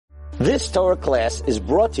This Torah class is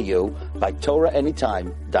brought to you by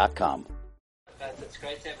TorahAnytime.com. It's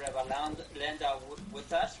great to have Rabbi Landau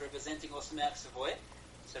with us, representing Osmer Savoy.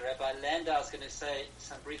 So Rabbi Landau is going to say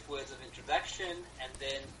some brief words of introduction, and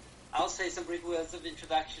then I'll say some brief words of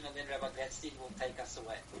introduction, and then Rabbi Gladstein will take us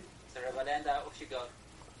away. So Rabbi Landau, off you go.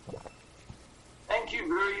 Thank you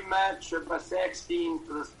very much, Rabbi Sackstein,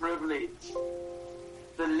 for this privilege.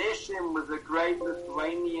 The Leshem was a great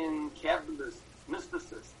Lithuanian Kabbalist,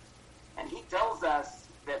 mysticist, and he tells us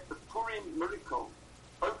that the Purim miracle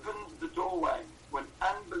opened the doorway to an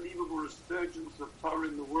unbelievable resurgence of Torah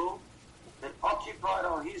in the world that occupied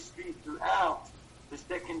our history throughout the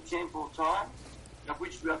Second Temple time, of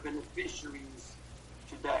which we are beneficiaries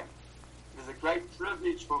today. It is a great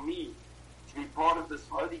privilege for me to be part of this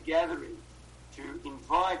holy gathering, to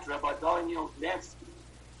invite Rabbi Daniel Gladstein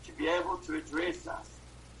to be able to address us,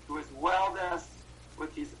 who has wowed us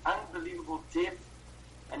with his unbelievable depth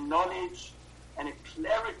and knowledge and a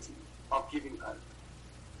clarity of giving hope.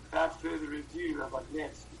 Without further ado, Rabbi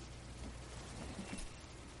Gladstein.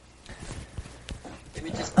 Let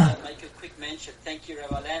me just make a quick mention. Thank you,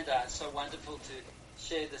 Rabbi Landau. It's so wonderful to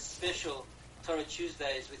share the special Torah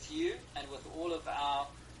Tuesdays with you and with all of our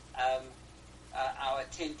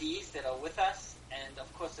attendees that are with us. And, of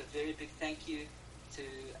course, a very big thank you to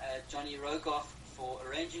Johnny Rogoff for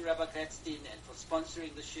arranging Rabbi Gladstein and for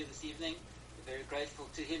sponsoring the shiur this evening. We're very grateful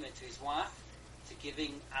to him and to his wife, to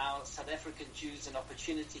giving our South African Jews an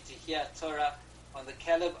opportunity to hear Torah on the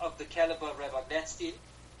caliber of Rabbi Gladstein.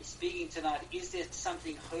 He's speaking tonight. Is there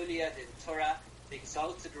something holier than Torah, the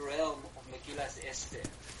exalted realm of Megillas Esther?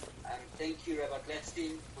 Thank you, Rabbi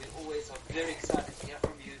Gladstein. We always are very excited to hear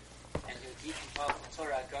from you, and your deep and powerful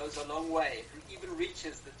Torah goes a long way. It even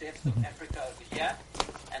reaches the depths of Africa over here.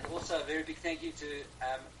 And also a very big thank you to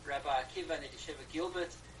Rabbi Akiva and Elisheva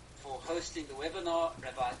Gilbert for hosting the webinar.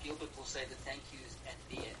 Rabbi Gilbert will say the thank yous at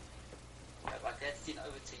the end. Rabbi Gladstein,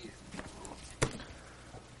 over to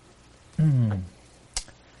you.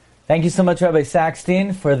 Thank you so much, Rabbi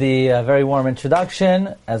Sackstein, for the very warm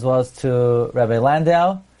introduction, as well as to Rabbi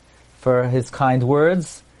Landau for his kind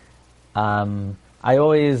words. I'm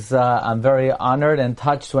very honored and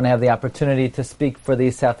touched when I have the opportunity to speak for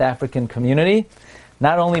the South African community,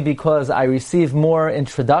 not only because I receive more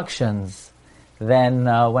introductions than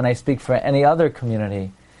when I speak for any other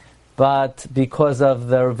community, but because of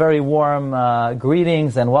the very warm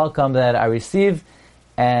greetings and welcome that I receive.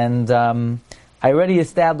 And I already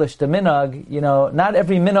established a minhag. Not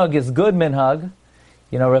every minhag is good minhag.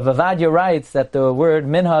 Rav Avadia writes that the word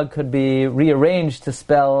minhag could be rearranged to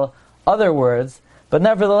spell other words, but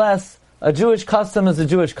nevertheless, a Jewish custom is a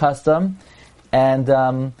Jewish custom. And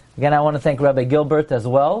again, I want to thank Rabbi Gilbert as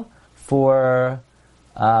well for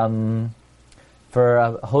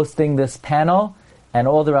hosting this panel and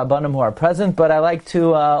all the Rabbanim who are present. But I like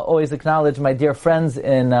to always acknowledge my dear friends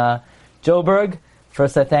in Joburg.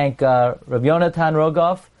 First, I thank Rabbi Yonatan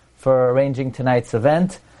Rogoff for arranging tonight's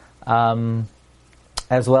event,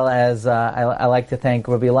 as well as I like to thank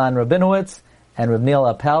Rabbi Ilan Rabinowitz and Rabbi Neil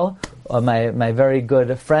Appel, my very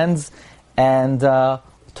good friends, and to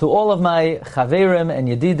all of my chaverim and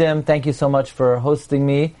yedidim, thank you so much for hosting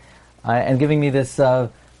me and giving me this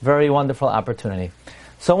very wonderful opportunity.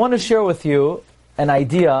 So I want to share with you an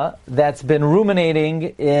idea that's been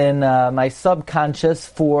ruminating in my subconscious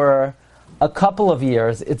for a couple of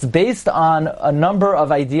years. It's based on a number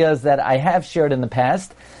of ideas that I have shared in the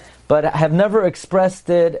past, but have never expressed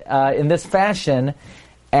it in this fashion.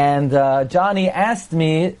 And Johnny asked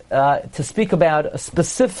me to speak about a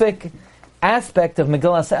specific aspect of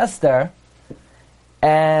Megillas Esther,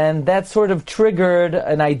 and that sort of triggered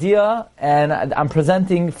an idea, and I'm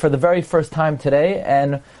presenting for the very first time today,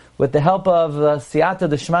 and with the help of Siyata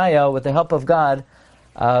D'Shmaya, with the help of God,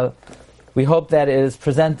 we hope that it is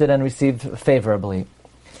presented and received favorably.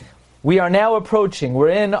 We are now approaching, we're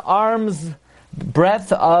in arm's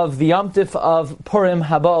breadth of the Yom Tif of Purim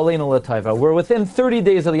Haba Aleinu L'Taiva. We're within 30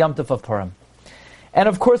 days of the Yom Tif of Purim. And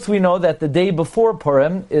of course we know that the day before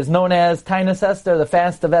Purim is known as Tainas Esther, the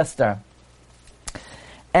fast of Esther.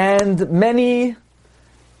 And many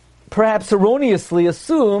perhaps erroneously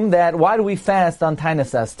assume that why do we fast on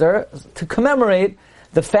Tainas Esther? To commemorate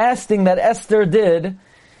the fasting that Esther did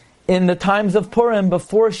in the times of Purim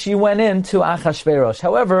before she went into Achashverosh.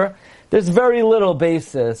 However, there's very little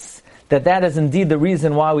basis that is indeed the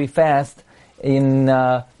reason why we fast in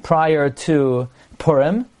prior to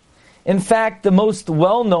Purim. In fact, the most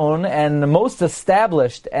well-known and the most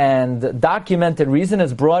established and documented reason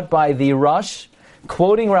is brought by the Rosh,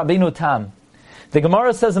 quoting Rabbeinu Tam. The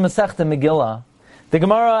Gemara says in Masechta Megillah, the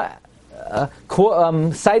Gemara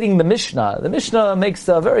citing the Mishnah. The Mishnah makes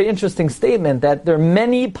a very interesting statement that there are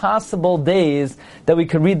many possible days that we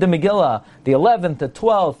could read the Megillah. The 11th, the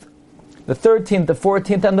 12th, the 13th, the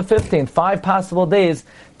 14th, and the 15th. 5 possible days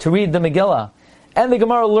to read the Megillah. And the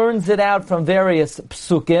Gemara learns it out from various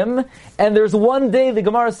psukim. And there's one day the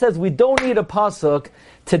Gemara says we don't need a pasuk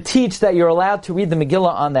to teach that you're allowed to read the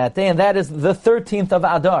Megillah on that day, and that is the 13th of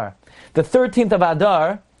Adar. The 13th of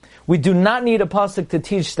Adar, we do not need a pasuk to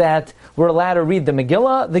teach that we're allowed to read the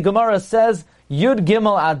Megillah. The Gemara says, Yud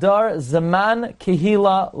Gimel Adar Zaman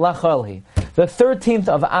Kihila Lachalhi. The 13th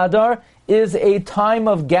of Adar is a time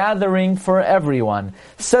of gathering for everyone.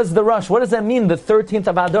 Says the Rosh, what does that mean? The 13th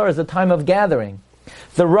of Adar is a time of gathering.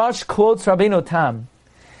 The Rosh quotes Rabbeinu Tam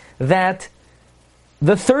that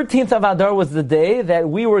the 13th of Adar was the day that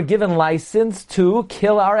we were given license to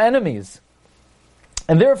kill our enemies.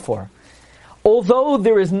 And therefore, although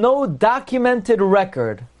there is no documented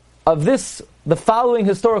record of this, the following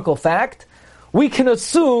historical fact, we can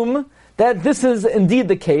assume that this is indeed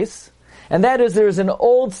the case, and that is there is an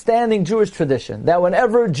old standing Jewish tradition that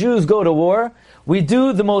whenever Jews go to war, we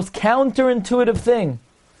do the most counterintuitive thing.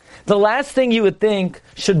 The last thing you would think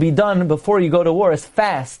should be done before you go to war is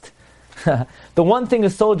fast. The one thing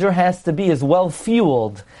a soldier has to be is well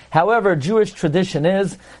fueled. However, Jewish tradition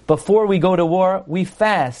is, before we go to war, we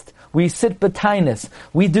fast, we sit b'tainis,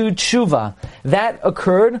 we do tshuva. That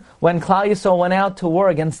occurred when Klal Yisrael went out to war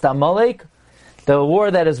against Amalek, the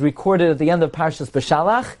war that is recorded at the end of Parshas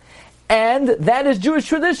Beshalach, and that is Jewish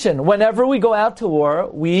tradition. Whenever we go out to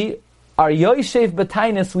war, we are yoshev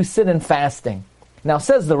b'tainis, we sit in fasting. Now,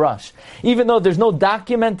 says the Rosh, even though there's no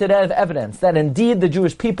documented evidence that indeed the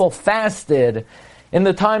Jewish people fasted in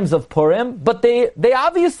the times of Purim, but they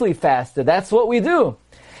obviously fasted. That's what we do.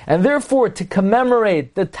 And therefore, to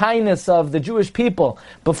commemorate the tainus of the Jewish people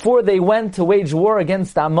before they went to wage war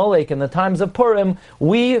against Amalek in the times of Purim,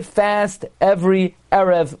 we fast every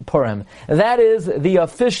Erev Purim. That is the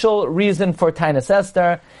official reason for Tainus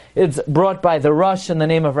Esther. It's brought by the Rosh in the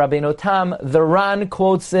name of Rabbeinu Tam. The Ran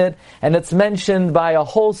quotes it, and it's mentioned by a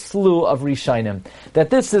whole slew of Rishonim, that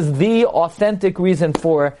this is the authentic reason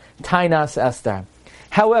for Tainus Esther.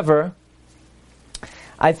 However,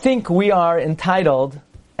 I think we are entitled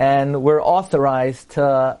and we're authorized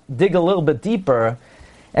to dig a little bit deeper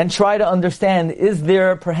and try to understand, is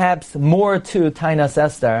there perhaps more to Tainus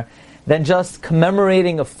Esther than just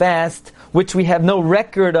commemorating a fast which we have no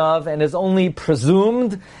record of and is only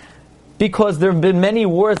presumed, because there have been many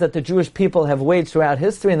wars that the Jewish people have waged throughout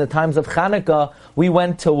history. In the times of Hanukkah, we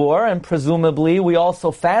went to war, and presumably we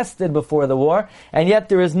also fasted before the war, and yet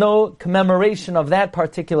there is no commemoration of that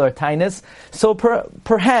particular Tainus. So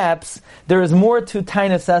perhaps there is more to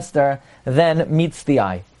Tainus Esther than meets the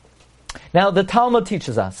eye. Now, the Talmud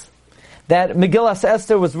teaches us that Megillas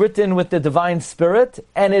Esther was written with the divine spirit,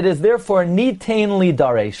 and it is therefore nitain li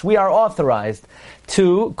daresh. We are authorized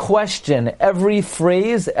to question every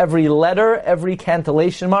phrase, every letter, every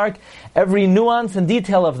cantillation mark, every nuance and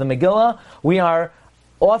detail of the Megillah. We are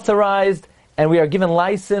authorized and we are given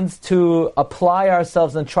license to apply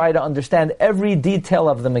ourselves and try to understand every detail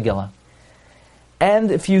of the Megillah.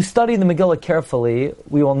 And if you study the Megillah carefully,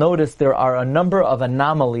 we will notice there are a number of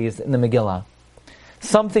anomalies in the Megillah.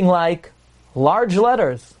 Something like large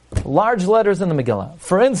letters in the Megillah.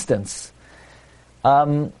 For instance,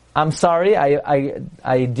 I'm sorry,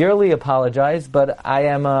 I dearly apologize, but I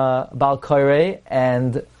am a Bal Koirei,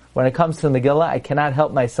 and when it comes to the Megillah, I cannot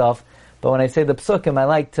help myself. But when I say the Psukim, I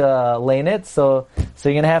like to lane it, so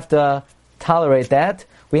you're going to have to tolerate that.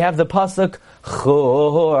 We have the Pasuk,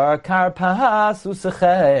 Chor Karpas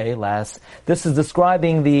Usechelas. This is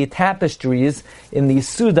describing the tapestries in the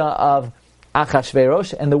Suda of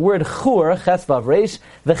Achashverosh, and the word Chur, Ches Vav Reish,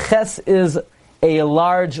 the Ches is a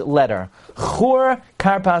large letter. Chur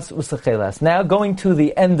Karpas Usechelas. Now going to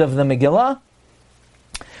the end of the Megillah,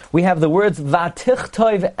 we have the words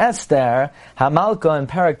Vatichtov Esther Hamalka in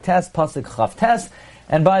Parak Tes Pasuk Chav Tes.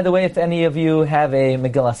 And by the way, if any of you have a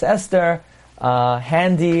Megillas Esther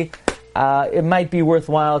handy, it might be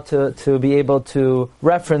worthwhile to be able to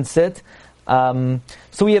reference it.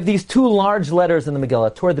 So we have these two large letters in the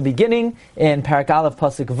Megillah. Toward the beginning, in Parak Aleph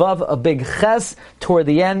Pasuk Vav, a big Ches. Toward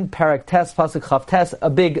the end, Parak Tes Pasuk Chav Tes, a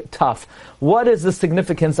big Taf. What is the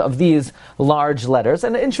significance of these large letters?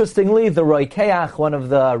 And interestingly, the Roikeach, one of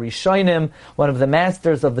the Rishonim, one of the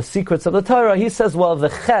masters of the secrets of the Torah, he says, well, the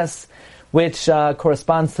Ches, which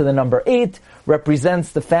corresponds to the number 8,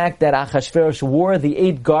 represents the fact that Achashverosh wore the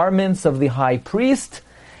 8 garments of the high priest.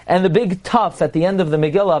 And the big Tuf at the end of the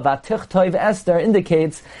Megillah, Vatichtov Esther,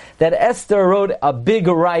 indicates that Esther wrote a big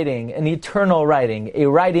writing, an eternal writing, a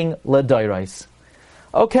writing l'doros.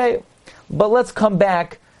 Okay, But let's come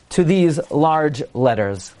back to these large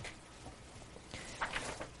letters.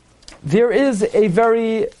 There is a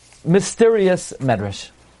very mysterious medrash.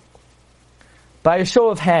 By a show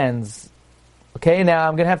of hands, okay, now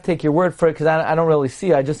I'm going to have to take your word for it because I don't really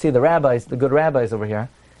see, I just see the rabbis, the good rabbis over here.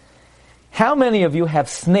 How many of you have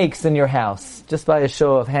snakes in your house? Just by a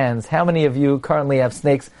show of hands. How many of you currently have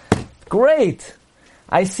snakes? Great!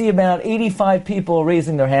 I see about 85 people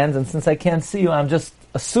raising their hands, and since I can't see you, I'm just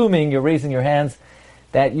assuming you're raising your hands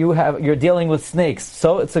that you're dealing with snakes.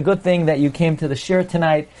 So it's a good thing that you came to the shir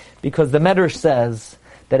tonight, because the Medrash says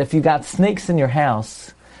that if you got snakes in your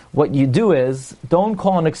house, what you do is, don't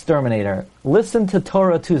call an exterminator. Listen to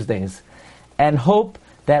Torah Tuesdays, and hope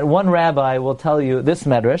that one rabbi will tell you this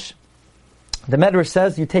Medrash. The Medrash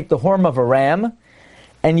says you take the horn of a ram,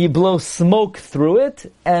 and you blow smoke through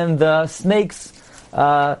it, and the snakes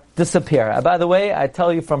disappear. By the way, I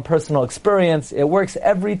tell you from personal experience, it works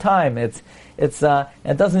every time. It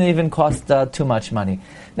doesn't even cost too much money.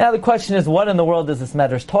 Now the question is, what in the world is this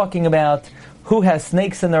Medrash talking about? Who has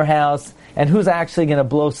snakes in their house, and who's actually going to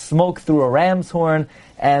blow smoke through a ram's horn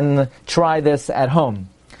and try this at home?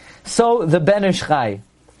 So the Ben Ish Chai,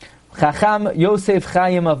 Chacham Yosef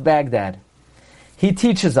Chaim of Baghdad, he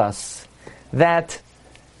teaches us that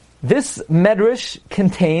this Medrash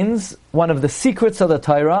contains one of the secrets of the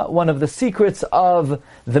Torah, one of the secrets of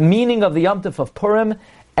the meaning of the Yom Tov of Purim,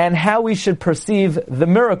 and how we should perceive the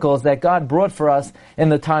miracles that God brought for us in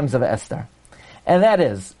the times of Esther. And that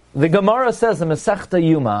is, the Gemara says in Masechta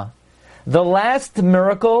Yuma, the last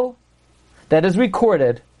miracle that is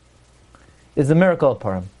recorded is the miracle of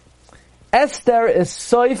Purim. Esther is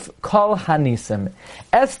Soif Kol Hanisim.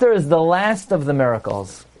 Esther is the last of the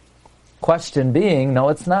miracles. Question being, no,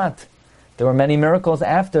 it's not. There were many miracles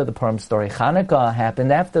after the Purim story. Hanukkah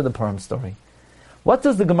happened after the Purim story. What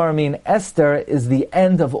does the Gemara mean? Esther is the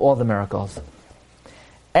end of all the miracles.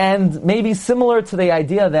 And maybe similar to the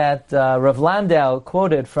idea that Rav Landau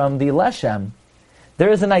quoted from the Leshem,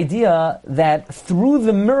 there is an idea that through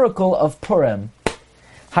the miracle of Purim,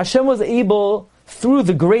 Hashem was able, through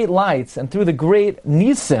the great lights and through the great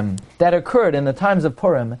nisim that occurred in the times of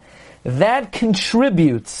Purim, that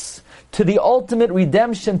contributes to the ultimate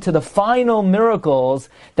redemption, to the final miracles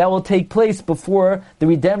that will take place before the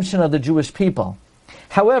redemption of the Jewish people.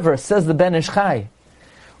 However, says the Ben Ish Chai,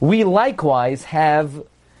 we likewise have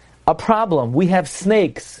a problem. We have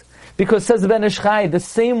snakes. Because, says the Ben Ish Chai, the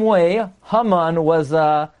same way Haman was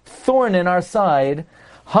a thorn in our side,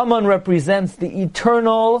 Haman represents the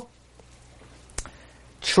eternal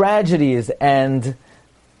tragedies and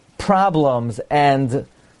problems and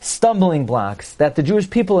stumbling blocks that the Jewish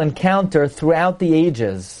people encounter throughout the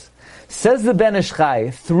ages. Says the Ben Ish Chai,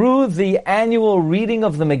 through the annual reading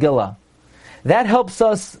of the Megillah, that helps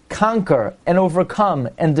us conquer and overcome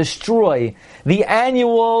and destroy the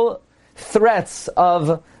annual threats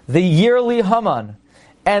of the yearly Haman.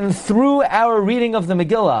 And through our reading of the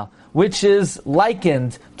Megillah, which is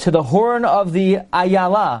likened to the horn of the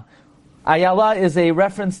Ayala, Ayala is a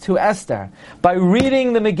reference to Esther. By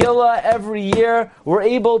reading the Megillah every year, we're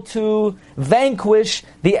able to vanquish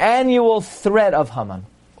the annual threat of Haman.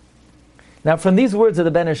 Now, from these words of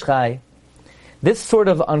the Ben Ish Chai, this sort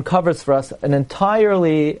of uncovers for us an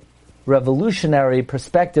entirely revolutionary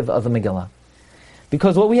perspective of the Megillah.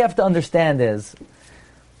 Because what we have to understand is,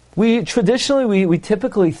 we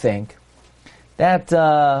typically think that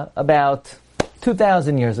about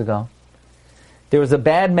 2,000 years ago, there was a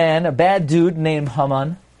bad man, a bad dude named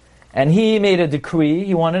Haman, and he made a decree,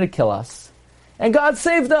 he wanted to kill us. And God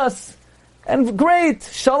saved us! And great!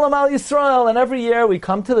 Shalom al Yisrael! And every year we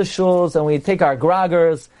come to the shuls and we take our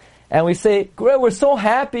groggers and we say, great, we're so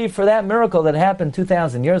happy for that miracle that happened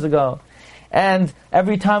 2,000 years ago. And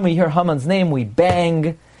every time we hear Haman's name, we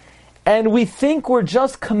bang. And we think we're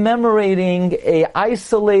just commemorating an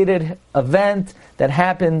isolated event that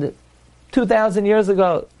happened 2,000 years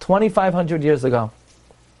ago, 2,500 years ago.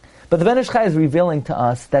 But the Ben Ish Chai is revealing to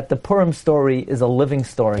us that the Purim story is a living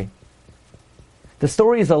story. The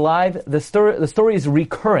story is alive, the story is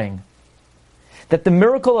recurring. That the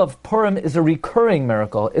miracle of Purim is a recurring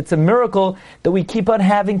miracle. It's a miracle that we keep on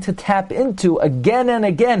having to tap into again and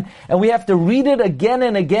again. And we have to read it again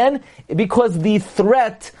and again because the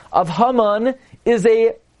threat of Haman is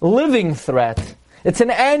a living threat. It's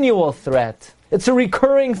an annual threat. It's a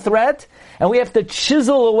recurring threat, and we have to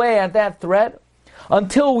chisel away at that threat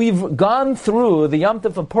until we've gone through the Yom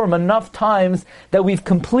Tov of Purim enough times that we've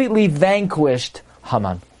completely vanquished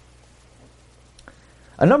Haman.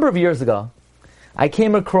 A number of years ago, I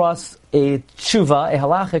came across a tshuva, a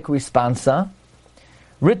halachic responsa,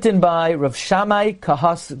 written by Rav Shammai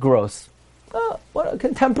Kahas Gross. what a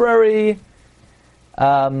contemporary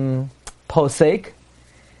posek,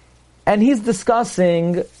 and he's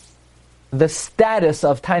discussing the status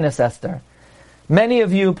of Tainus Esther. Many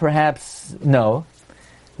of you perhaps know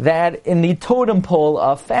that in the totem pole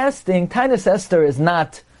of fasting, Tainus Esther is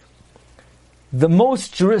not the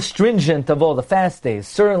most stringent of all the fast days.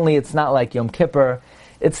 Certainly it's not like Yom Kippur,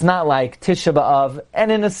 it's not like Tisha B'Av, and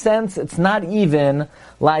in a sense it's not even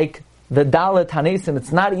like the Dalet Hanesim,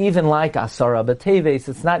 it's not even like Asara B'Teves,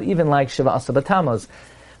 it's not even like Shiva Asar B'Tammuz.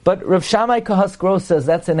 But Rav Shammai Kahas Gross says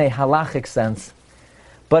that's in a halachic sense,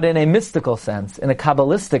 but in a mystical sense, in a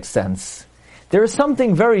Kabbalistic sense, there is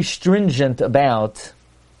something very stringent about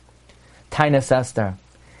Tainus Esther.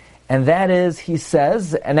 And that is, he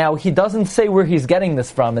says, and now he doesn't say where he's getting this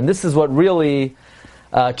from, and this is what really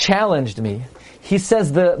challenged me. He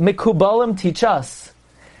says the Mikubalim teach us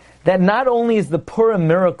that not only is the Purim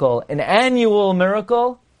miracle an annual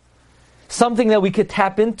miracle, something that we could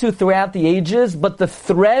tap into throughout the ages, but the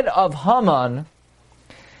thread of Haman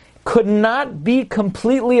could not be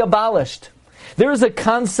completely abolished. There is a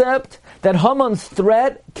concept that Haman's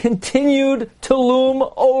threat continued to loom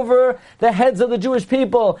over the heads of the Jewish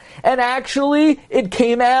people. And actually, it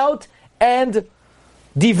came out and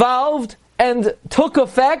devolved and took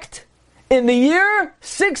effect in the year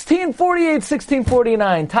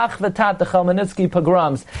 1648-1649. Tach v'tat, the Chmielnicki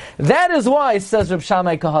pogroms. That is why, says Reb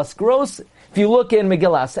Shammai Kahas Gross, if you look in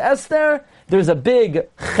Megillas Esther, there's a big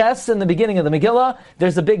ches in the beginning of the Megillah,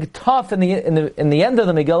 there's a big taf in the end of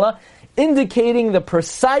the Megillah, indicating the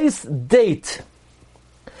precise date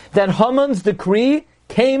that Haman's decree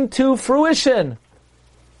came to fruition.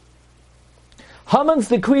 Haman's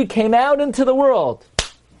decree came out into the world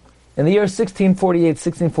in the year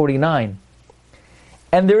 1648-1649.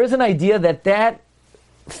 And there is an idea that that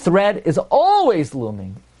thread is always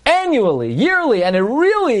looming, annually, yearly, and it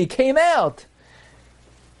really came out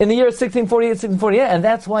in the year 1648-1648, and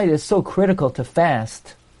that's why it is so critical to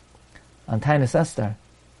fast on Tainus Esther.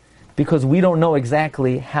 Because we don't know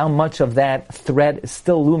exactly how much of that thread is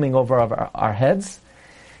still looming over our heads.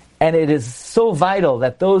 And it is so vital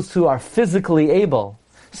that those who are physically able,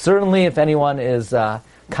 certainly if anyone is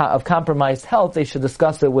of compromised health, they should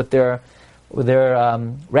discuss it with their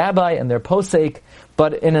rabbi and their posek.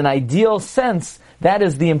 But in an ideal sense, that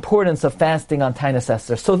is the importance of fasting on Tainus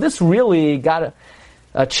Esther. So this really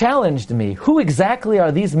challenged me. Who exactly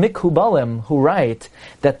are these Mikhubalim who write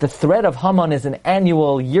that the threat of Haman is an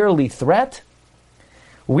annual, yearly threat?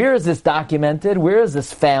 Where is this documented? Where is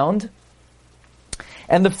this found?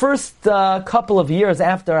 And the first couple of years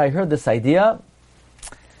after I heard this idea,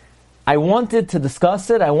 I wanted to discuss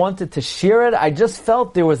it, I wanted to share it, I just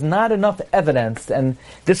felt there was not enough evidence, and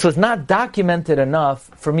this was not documented enough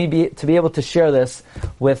for me to be able to share this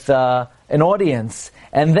with an audience.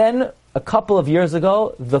 And then a couple of years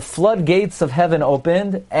ago, the floodgates of heaven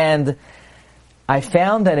opened, and I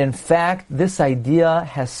found that in fact this idea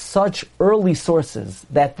has such early sources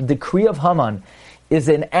that the decree of Haman is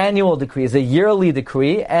an annual decree, is a yearly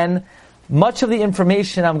decree, and much of the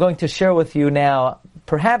information I'm going to share with you now,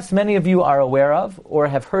 perhaps many of you are aware of or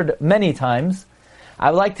have heard many times.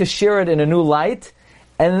 I would like to share it in a new light,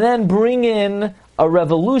 and then bring in a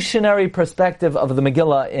revolutionary perspective of the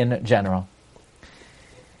Megillah in general.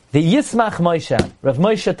 The Yismach Moshe, Rav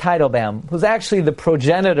Moshe Teitelbaum, who's actually the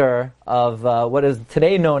progenitor of what is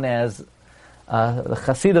today known as the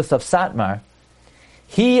Chassidus of Satmar,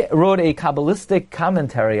 he wrote a Kabbalistic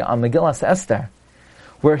commentary on Megillas Esther,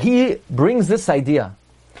 where he brings this idea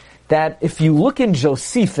that if you look in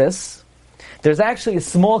Josephus, there's actually a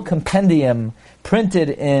small compendium printed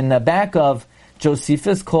in the back of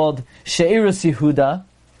Josephus called She'eris Yehuda,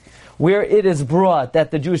 where it is brought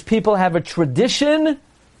that the Jewish people have a tradition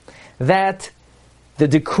that the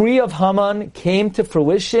decree of Haman came to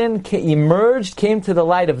fruition, came to the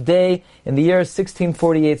light of day in the year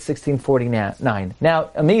 1648-1649. Now,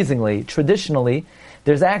 amazingly, traditionally,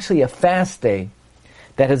 there's actually a fast day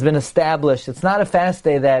that has been established. It's not a fast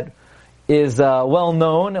day that is well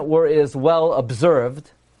known or is well observed,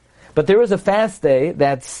 but there is a fast day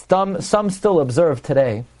that some still observe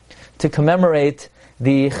today to commemorate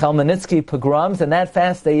the Chmielnicki pogroms, and that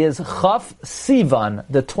fast day is Chaf Sivan,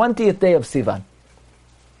 the 20th day of Sivan.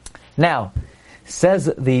 Now, says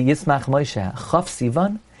the Yismach Moshe, Chaf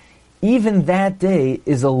Sivan, even that day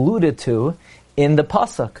is alluded to in the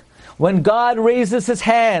Pasuk. When God raises his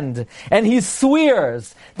hand and he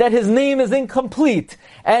swears that his name is incomplete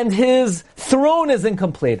and his throne is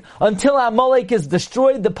incomplete until Amalek is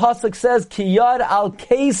destroyed, the Pasuk says, Ki yad al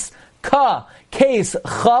keis Ka, case,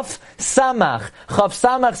 Chaf Samach. Chaf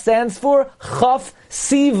Samach stands for Chaf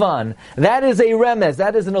Sivan. That is a remez,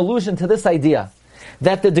 that is an allusion to this idea,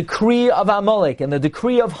 that the decree of Amalek and the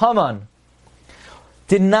decree of Haman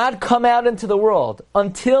did not come out into the world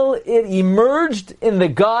until it emerged in the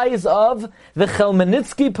guise of the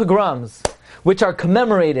Chmielnicki pogroms, which are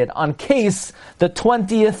commemorated on case the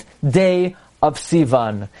 20th day of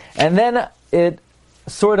Sivan. And then it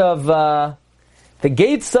sort of, the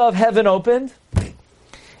gates of heaven opened,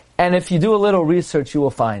 and if you do a little research, you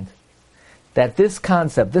will find that this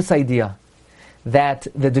concept, this idea, that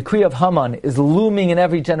the decree of Haman is looming in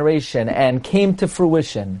every generation and came to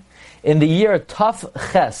fruition in the year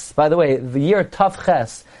Taf Ches. By the way, the year Taf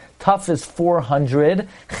Ches, Taf is 400,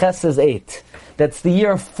 Ches is 8. That's the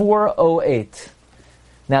year 408.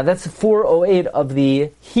 Now that's 408 of the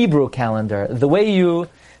Hebrew calendar. The way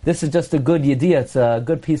this is just a good idea, it's a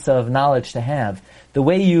good piece of knowledge to have. The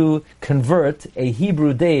way you convert a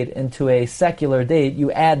Hebrew date into a secular date,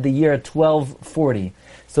 you add the year 1240.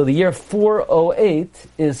 So the year 408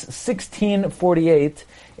 is 1648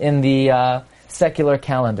 in the secular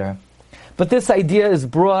calendar. But this idea is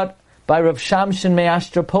brought by Rav Shamshin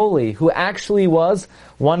Me'Astropoli, who actually was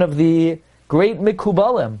one of the great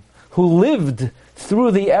Mikubalim, who lived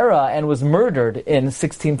through the era and was murdered in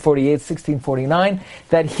 1648, 1649,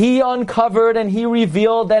 that he uncovered and he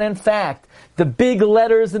revealed that in fact the big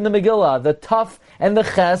letters in the Megillah, the Taf and the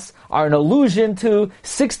Ches, are an allusion to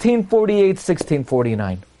 1648,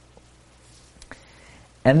 1649.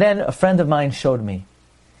 And then a friend of mine showed me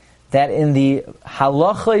that in the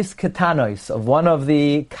halachos ketanos of one of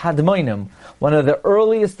the kadmonim, one of the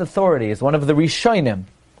earliest authorities, one of the rishonim,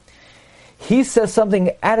 he says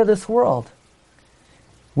something out of this world.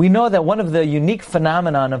 We know that one of the unique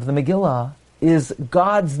phenomenon of the Megillah is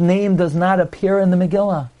God's name does not appear in the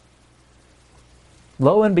Megillah.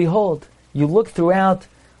 Lo and behold, you look throughout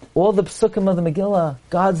all the psukim of the Megillah,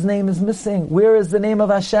 God's name is missing. Where is the name of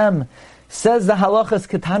Hashem? Says the halachas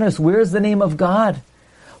ketanos, where is the name of God?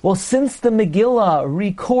 Well, since the Megillah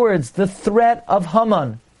records the threat of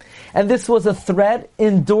Haman, and this was a threat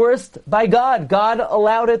endorsed by God, God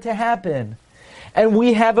allowed it to happen. And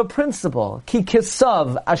we have a principle, ki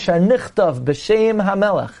kisav asher nichtav b'shem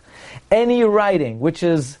hamelech, any writing which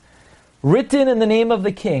is written in the name of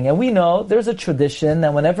the king. And we know there's a tradition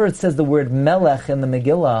that whenever it says the word melech in the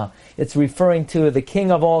Megillah, it's referring to the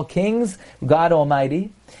king of all kings, God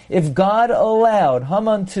Almighty. If God allowed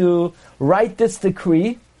Haman to write this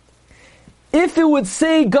decree, if it would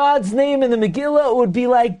say God's name in the Megillah, it would be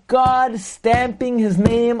like God stamping his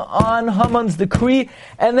name on Haman's decree,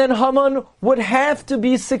 and then Haman would have to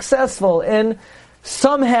be successful in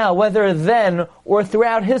somehow, whether then or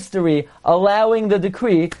throughout history, allowing the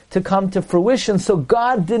decree to come to fruition. So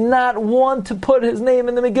God did not want to put his name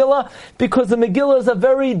in the Megillah, because the Megillah is a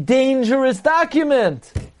very dangerous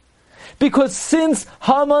document. Because since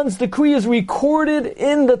Haman's decree is recorded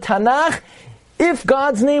in the Tanakh, if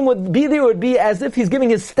God's name would be there, it would be as if he's giving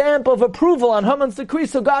his stamp of approval on Haman's decree.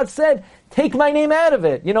 So God said, take my name out of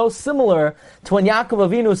it. You know, similar to when Yaakov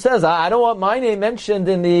Avinu says, I don't want my name mentioned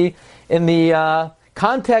in the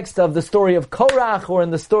context of the story of Korach or in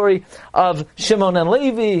the story of Shimon and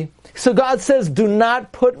Levi. So God says, do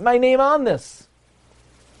not put my name on this.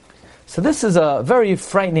 So this is a very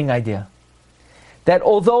frightening idea. That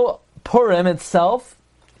although Purim itself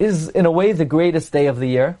is in a way the greatest day of the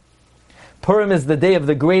year, Purim is the day of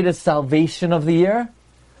the greatest salvation of the year,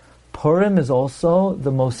 Purim is also the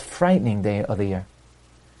most frightening day of the year.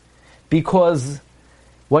 Because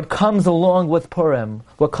what comes along with Purim,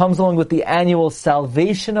 what comes along with the annual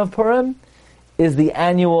salvation of Purim, is the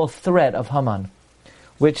annual threat of Haman,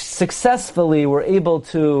 which successfully we're able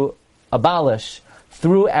to abolish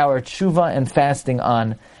through our tshuva and fasting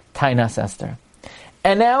on Tainas Esther.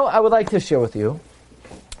 And now I would like to share with you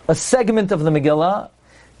a segment of the Megillah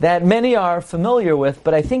that many are familiar with,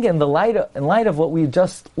 but I think in light of what we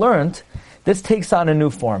just learned, this takes on a new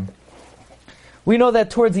form. We know that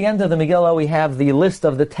towards the end of the Megillah we have the list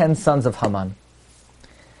of the 10 sons of Haman.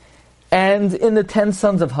 And in the 10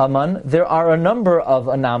 sons of Haman, there are a number of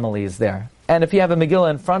anomalies there. And if you have a Megillah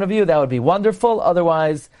in front of you, that would be wonderful.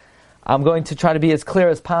 Otherwise, I'm going to try to be as clear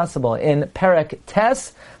as possible. In Perek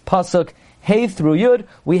Tes, Pasuk Hey through Yud,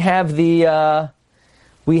 we have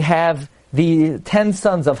the 10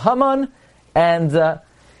 sons of Haman, and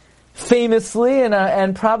famously,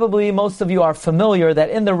 and probably most of you are familiar, that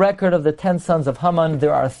in the record of the 10 sons of Haman,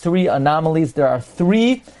 there are 3 anomalies. There are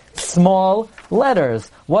 3 small letters.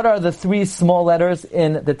 What are the 3 small letters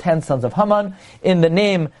in the 10 sons of Haman? In the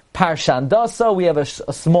name Parshandasa, we have a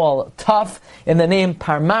small Taf. In the name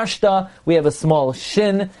Parmashta, we have a small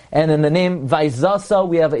Shin. And in the name Vaizasa,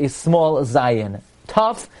 we have a small Zayin.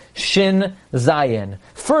 Taf, Shin, Zayin.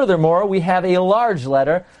 Furthermore, we have a large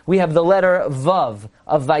letter. We have the letter Vav.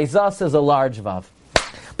 Of Vaizasa is a large Vav.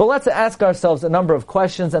 But let's ask ourselves a number of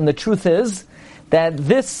questions, and the truth is that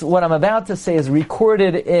this, what I'm about to say, is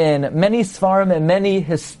recorded in many Sfarim and many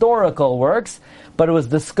historical works, but it was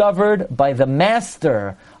discovered by the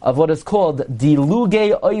master of what is called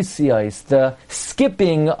Diluge Oisios, the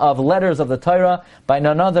skipping of letters of the Torah, by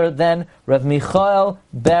none other than Rav Michael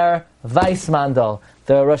Ber Weissmandel,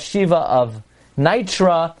 the Rosh Yeshiva of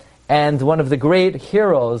Nitra, and one of the great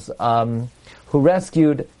heroes who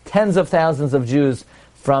rescued tens of thousands of Jews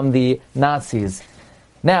from the Nazis.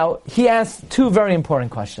 Now, he asks 2 very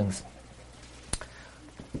important questions.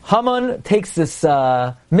 Haman takes this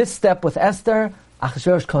misstep with Esther.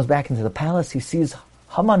 Achashverosh comes back into the palace. He sees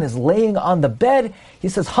Haman is laying on the bed. He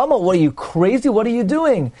says, Haman, what are you, crazy? What are you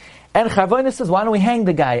doing? And Charvonis says, why don't we hang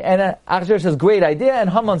the guy? And Achashverosh says, great idea, and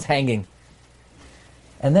Haman's hanging.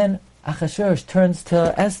 And then Achashverosh turns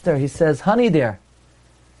to Esther. He says, honey dear,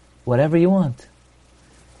 whatever you want.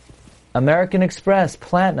 American Express,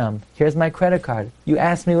 Platinum, here's my credit card. You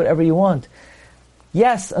ask me whatever you want.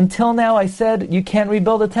 Yes, until now I said you can't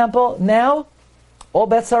rebuild a temple. Now, all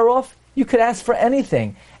bets are off. You could ask for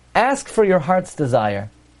anything. Ask for your heart's desire.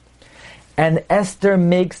 And Esther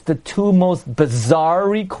makes the 2 most bizarre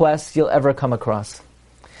requests you'll ever come across.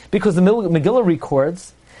 Because the Megillah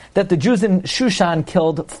records that the Jews in Shushan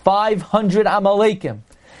killed 500 Amalekim.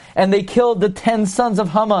 And they killed the 10 sons of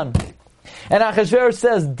Haman. And Achashverosh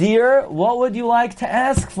says, dear, what would you like to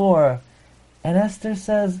ask for? And Esther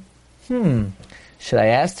says, should I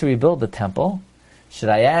ask to rebuild the temple? Should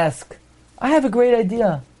I ask? I have a great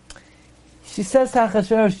idea. She says to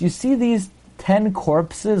Achashverosh, you see these 10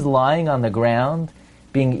 corpses lying on the ground,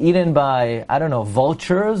 being eaten by,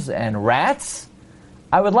 vultures and rats?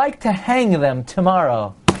 I would like to hang them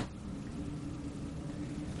tomorrow.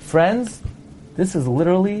 Friends, this is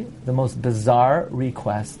literally the most bizarre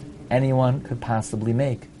request anyone could possibly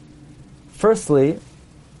make. Firstly,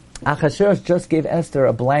 Achashverosh just gave Esther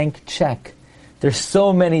a blank check. There's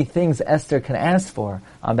so many things Esther can ask for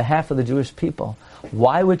on behalf of the Jewish people.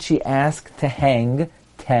 Why would she ask to hang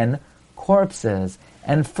 10 corpses?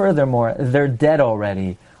 And furthermore, they're dead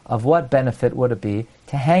already. Of what benefit would it be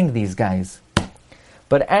to hang these guys?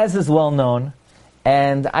 But as is well known,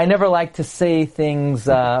 and I never like to say things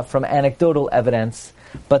from anecdotal evidence,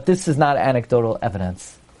 but this is not anecdotal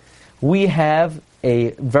evidence. We have a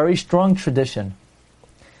very strong tradition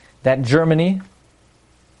that Germany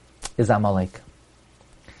is Amalek.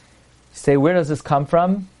 You say, where does this come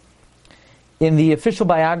from? In the official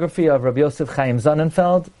biography of Rabbi Yosef Chaim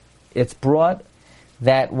Sonnenfeld, it's brought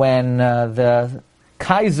that when the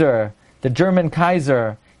German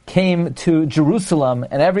Kaiser, came to Jerusalem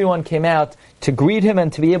and everyone came out to greet him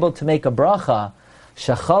and to be able to make a bracha,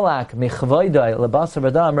 Shachalak michvoidai lebasar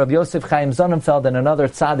v'dam, Rabbi Yosef Chaim Sonnenfeld and another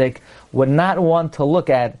tzaddik would not want to look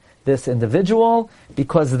at this individual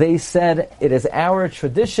because they said it is our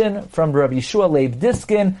tradition from Rabbi Yeshua Leib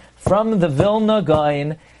Diskin from the Vilna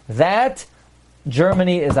Gaon that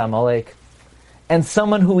Germany is Amalek and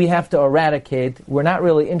someone who we have to eradicate. We're not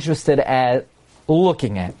really interested at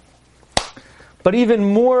looking at. But even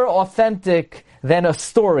more authentic than a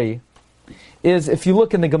story is if you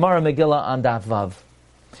look in the Gemara Megillah on Daf Vav.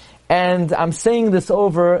 And I'm saying this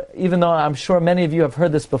over, even though I'm sure many of you have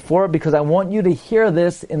heard this before, because I want you to hear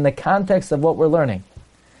this in the context of what we're learning.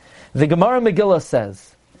 The Gemara Megillah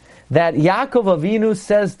says that Yaakov Avinu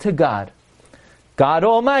says to God, God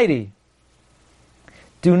Almighty,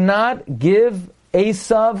 do not give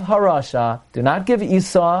Esav Harasha, do not give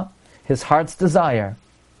Esau his heart's desire.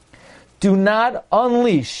 Do not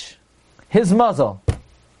unleash his muzzle.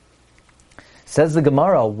 Says the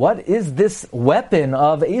Gemara, what is this weapon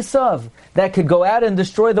of Esav that could go out and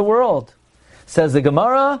destroy the world? Says the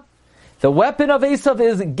Gemara, the weapon of Esav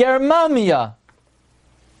is Germania.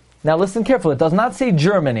 Now listen carefully, it does not say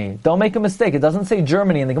Germany. Don't make a mistake, it doesn't say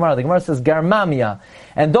Germany in the Gemara. The Gemara says Germania.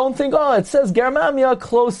 And don't think, it says Germania,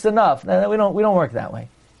 close enough. No, we don't work that way.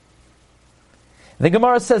 The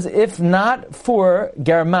Gemara says, if not for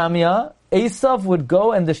Germania, Esav would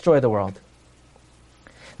go and destroy the world.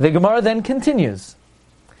 The Gemara then continues.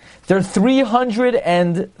 There are 300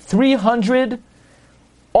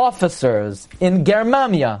 officers in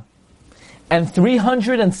Germania and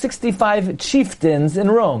 365 chieftains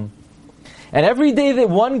in Rome. And every day that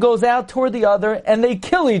one goes out toward the other and they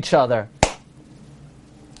kill each other.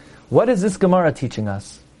 What is this Gemara teaching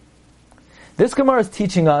us? This Gemara is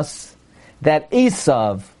teaching us that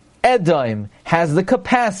Esav, Edom, has the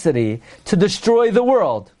capacity to destroy the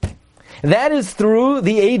world. That is through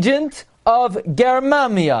the agent of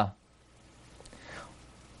Germania.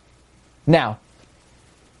 Now,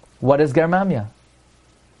 what is Germania?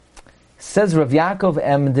 Says Rav Yaakov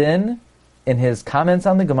Emden in his comments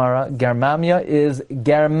on the Gemara, Germania is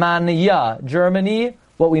Germania, Germany,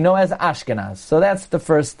 what we know as Ashkenaz. So that's the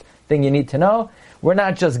first thing you need to know. We're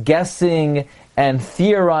not just guessing and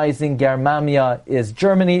theorizing Germania is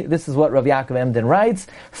Germany. This is what Rav Yaakov Emden writes.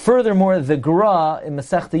 Furthermore, the Gra in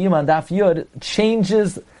Masechta Yuma Daf Yud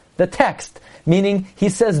changes the text, meaning he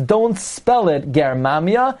says don't spell it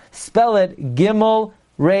Germania, spell it Gimel,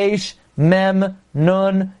 Reish, Mem,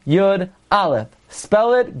 Nun, Yud, Aleph.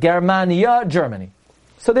 Spell it Germania, Germany.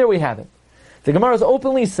 So there we have it. The Gemara is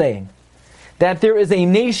openly saying that there is a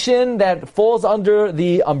nation that falls under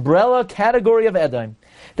the umbrella category of Edom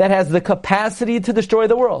that has the capacity to destroy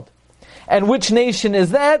the world. And which nation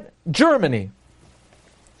is that? Germany.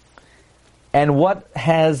 And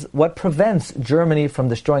what prevents Germany from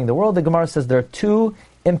destroying the world? The Gemara says there are two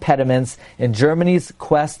impediments in Germany's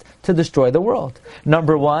quest to destroy the world.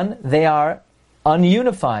 Number one, they are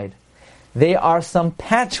ununified. They are some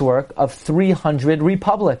patchwork of 300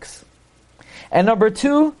 republics. And number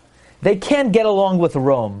two, they can't get along with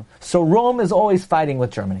Rome. So Rome is always fighting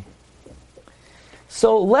with Germany.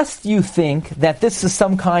 So lest you think that this is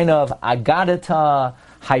some kind of agadita,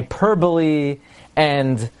 hyperbole,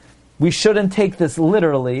 and we shouldn't take this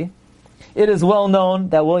literally, it is well known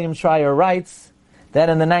that William Schreier writes that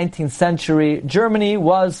in the 19th century, Germany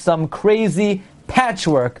was some crazy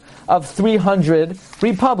patchwork of 300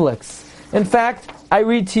 republics. In fact, I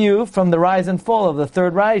read to you from the rise and fall of the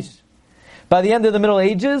Third Reich. By the end of the Middle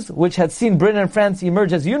Ages, which had seen Britain and France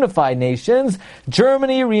emerge as unified nations,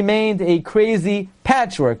 Germany remained a crazy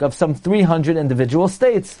patchwork of some 300 individual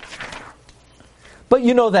states. But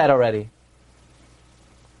you know that already.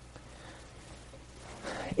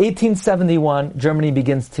 1871, Germany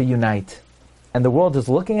begins to unite. And the world is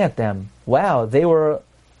looking at them. Wow, they were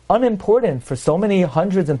unimportant for so many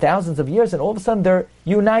hundreds and thousands of years, and all of a sudden they're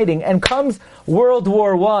uniting. And comes World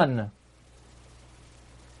War I.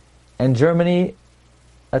 And Germany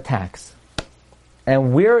attacks.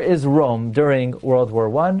 And where is Rome during World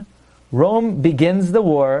War I? Rome begins the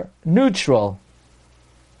war neutral.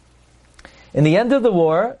 In the end of the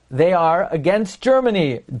war, they are against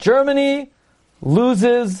Germany. Germany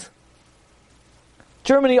loses.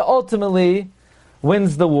 Germany ultimately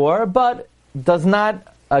wins the war, but does not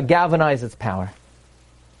galvanize its power.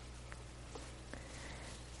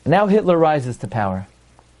 Now Hitler rises to power.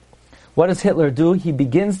 What does Hitler do? He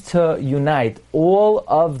begins to unite all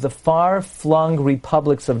of the far-flung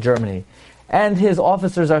republics of Germany. And his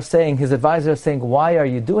officers are saying, his advisors are saying, why are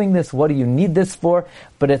you doing this? What do you need this for?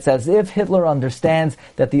 But it's as if Hitler understands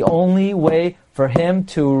that the only way for him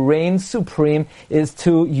to reign supreme is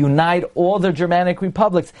to unite all the Germanic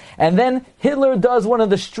republics. And then Hitler does one of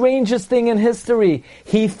the strangest things in history.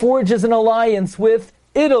 He forges an alliance with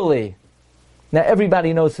Italy. Now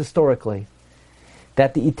everybody knows historically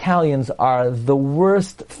that the Italians are the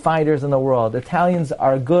worst fighters in the world. Italians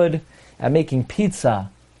are good at making pizza,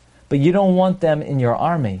 but you don't want them in your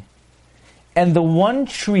army. And the one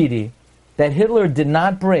treaty that Hitler did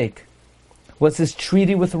not break was his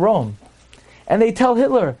treaty with Rome. And they tell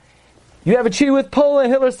Hitler, you have a treaty with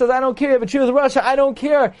Poland. Hitler says, I don't care. You have a treaty with Russia. I don't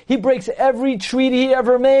care. He breaks every treaty he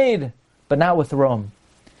ever made, but not with Rome.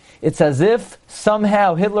 It's as if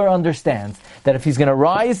somehow Hitler understands that if he's going to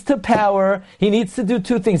rise to power, he needs to do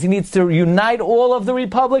two things. He needs to unite all of the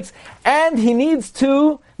republics, and he needs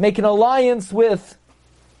to make an alliance with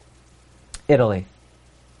Italy.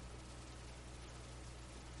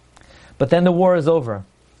 But then the war is over.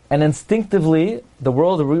 And instinctively, the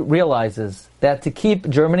world realizes that to keep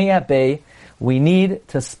Germany at bay, we need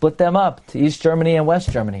to split them up to East Germany and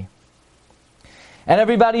West Germany. And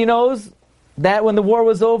everybody knows that when the war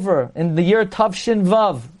was over, in the year Tavshin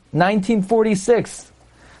Vav, 1946,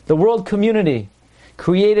 the world community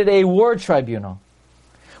created a war tribunal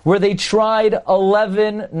where they tried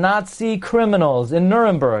 11 Nazi criminals in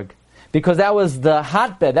Nuremberg, because that was the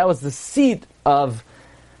hotbed, that was the seat of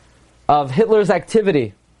Hitler's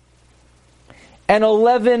activity. And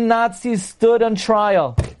 11 Nazis stood on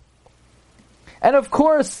trial. And of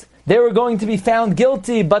course, they were going to be found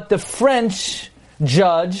guilty, but the French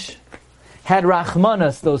judge had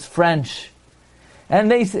Rachmanis, those French.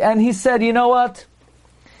 And he said, you know what?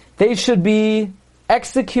 They should be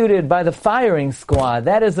executed by the firing squad.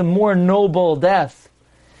 That is a more noble death.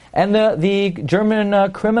 And the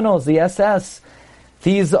German criminals, the SS,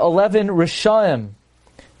 these 11 Rishaim,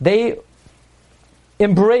 they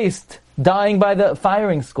embraced dying by the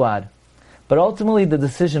firing squad. But ultimately the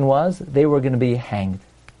decision was they were going to be hanged.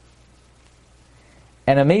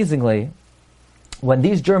 And amazingly, when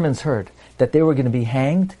these Germans heard that they were going to be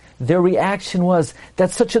hanged, their reaction was,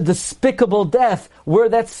 that's such a despicable death,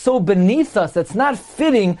 that's so beneath us, that's not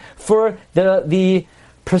fitting for the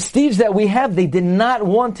prestige that we have. They did not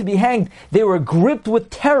want to be hanged. They were gripped with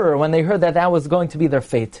terror when they heard that that was going to be their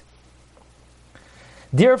fate.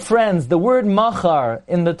 Dear friends, the word machar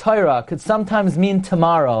in the Torah could sometimes mean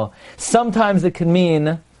tomorrow. Sometimes it could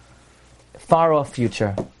mean far off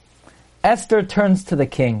future. Esther turns to the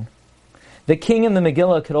king. The king in the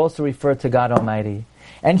Megillah could also refer to God Almighty.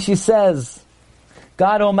 And she says,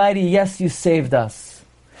 God Almighty, yes, you saved us.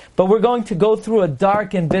 But we're going to go through a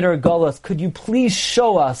dark and bitter Golus. Could you please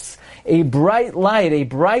show us a bright light, a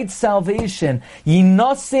bright salvation?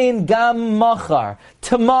 Yinosein gam machar.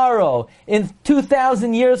 Tomorrow, in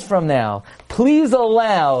 2,000 years from now, please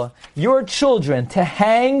allow your children to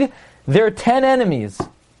hang their 10 enemies.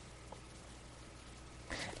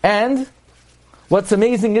 And what's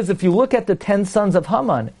amazing is if you look at the 10 sons of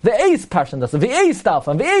Haman, the Eis Parshandasa, the Eis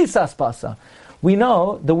Talfan, the Eis Aspasa, we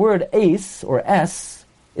know the word Eis, or S,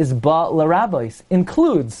 is ba l'rabbis,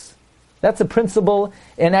 includes. That's a principle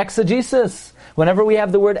in exegesis. Whenever we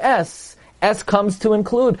have the word S comes to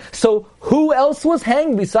include. So who else was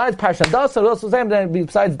hanged besides Parshandasa? Who else was hanged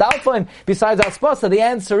besides Dalfan, besides Aspasa? The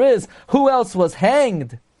answer is, who else was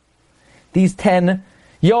hanged? These 10,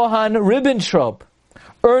 Johann Ribbentrop,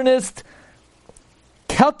 Ernest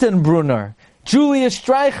Kaltenbrunner, Julius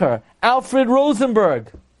Streicher, Alfred Rosenberg.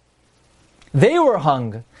 They were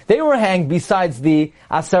hung. They were hanged besides the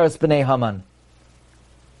Aseres B'nai Haman.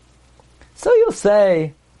 So you'll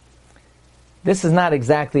say, this is not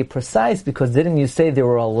exactly precise, because didn't you say there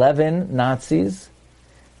were 11 Nazis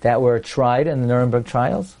that were tried in the Nuremberg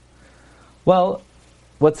trials? Well,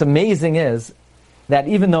 what's amazing is that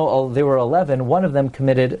even though there were 11, one of them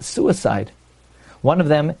committed suicide. One of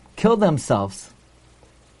them killed themselves.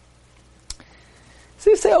 So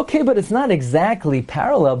you say, okay, but it's not exactly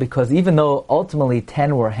parallel, because even though ultimately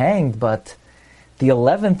 10 were hanged, but the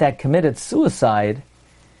 11th that committed suicide,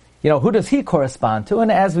 who does he correspond to?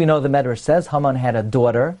 And as we know, the Medrash says, Haman had a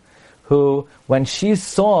daughter who, when she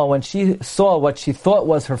saw what she thought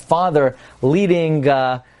was her father being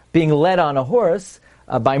led on a horse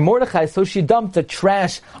by Mordechai, so she dumped the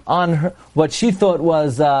trash on what she thought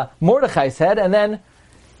was Mordechai's head, and then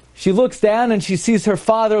she looks down and she sees her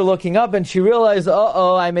father looking up, and she realized,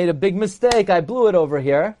 I made a big mistake, I blew it over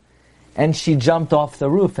here. And she jumped off the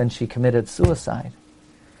roof and she committed suicide.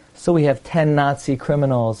 So we have 10 Nazi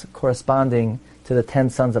criminals corresponding to the 10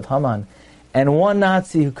 sons of Haman. And one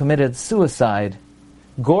Nazi who committed suicide,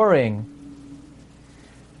 Göring,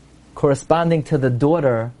 corresponding to the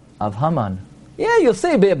daughter of Haman. Yeah, you'll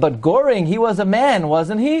say, but Göring, he was a man,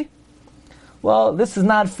 wasn't he? Well, this is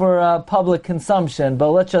not for public consumption,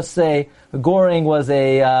 but let's just say Göring was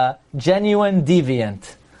a genuine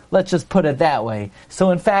deviant. Let's just put it that way.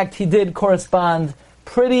 So in fact, he did correspond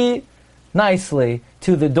pretty nicely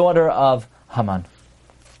to the daughter of Haman.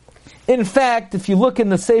 In fact, if you look in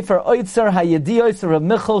the Sefer Oitzer HaYediyos of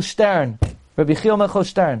Rabbi Chiel Michal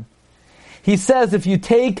Stern, he says if you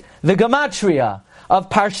take the gematria of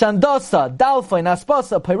Parshandasa, Dalfoin,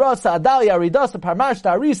 Aspasa, Pirasa, Adalia, Aridasa,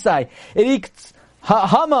 Parmashta, Arisai,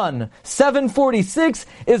 Haman, 746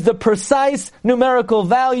 is the precise numerical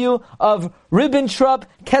value of Ribbentrop,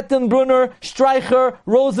 Kettenbrunner, Streicher,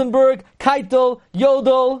 Rosenberg, Keitel,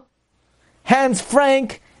 Yodel, Hans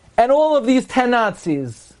Frank, and all of these 10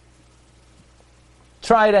 Nazis.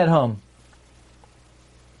 Try it at home.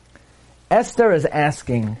 Esther is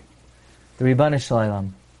asking the Ribbon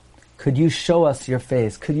Shalom, could you show us your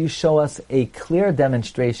face? Could you show us a clear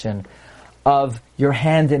demonstration of your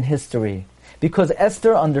hand in history? Because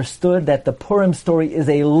Esther understood that the Purim story is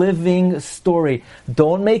a living story.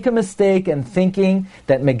 Don't make a mistake in thinking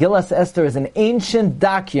that Megillas Esther is an ancient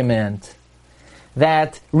document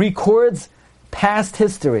that records past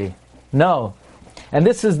history. No. And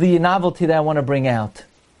this is the novelty that I want to bring out.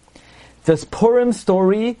 This Purim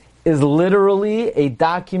story is literally a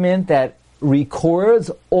document that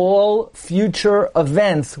records all future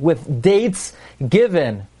events with dates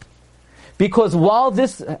given. Because while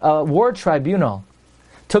this war tribunal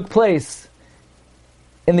took place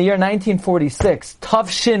in the year 1946,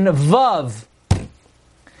 Tafshin Vav,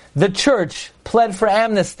 the church pled for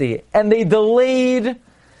amnesty, and they delayed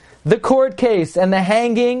the court case and the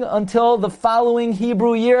hanging until the following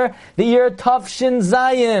Hebrew year, the year Tafshin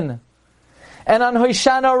Zayin. And on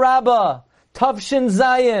Hoshana Rabbah, Tafshin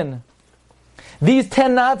Zayin, These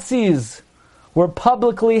 10 Nazis were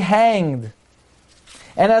publicly hanged.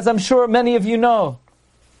 And as I'm sure many of you know,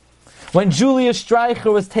 when Julius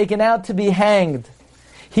Streicher was taken out to be hanged,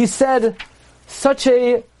 he said such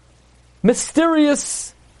a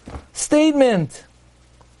mysterious statement.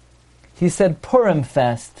 He said, Purim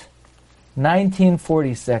Fest,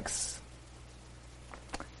 1946.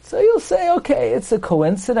 So you'll say, okay, it's a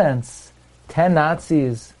coincidence. 10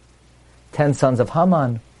 Nazis, 10 sons of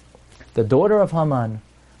Haman, the daughter of Haman,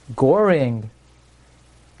 Goring.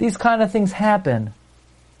 These kind of things happen.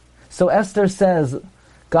 So Esther says,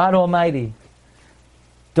 God Almighty,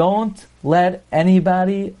 don't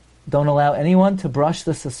allow anyone to brush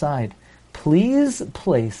this aside. Please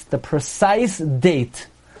place the precise date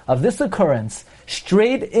of this occurrence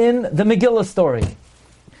straight in the Megillah story.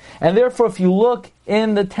 And therefore, if you look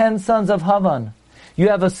in the 10 sons of Haman, you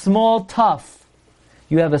have a small taf,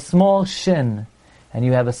 you have a small shin, and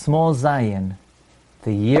you have a small zayin.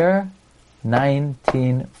 The year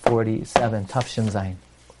 1947, Tafshin Zayin.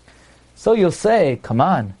 So you'll say, come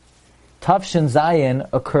on, Tafshin Zayin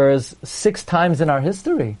occurs 6 times in our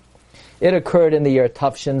history. It occurred in the year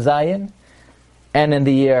Tafshin Zayin, and in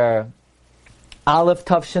the year Aleph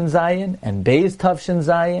Tafshin Zayin, and Beis Tafshin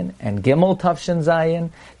Zayin, and Gimel Tafshin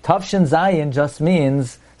Zayin. Tafshin Zayin just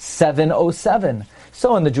means 707.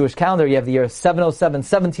 So in the Jewish calendar, you have the year 707,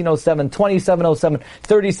 1707, 2707,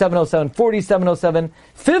 3707, 4707,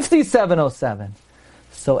 5707.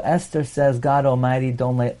 So Esther says, God Almighty,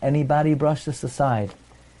 don't let anybody brush this aside.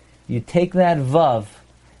 You take that vav,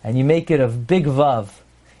 and you make it a big vav,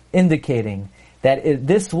 indicating that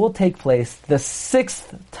this will take place the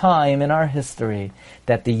 6th time in our history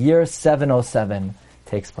that the year 707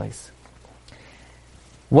 takes place.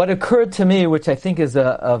 What occurred to me, which I think is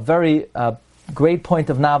a very great point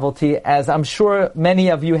of novelty, as I'm sure many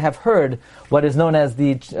of you have heard what is known as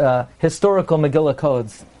the historical Megillah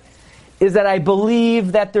codes, is that I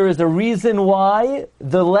believe that there is a reason why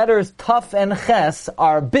the letters Taf and Ches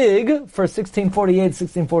are big for 1648,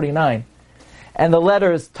 1649. And the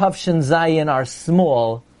letters Tafshin Zayin are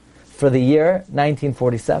small for the year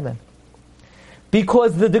 1947.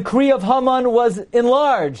 Because the decree of Haman was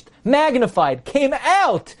enlarged, magnified, came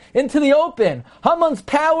out into the open. Haman's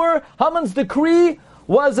power, Haman's decree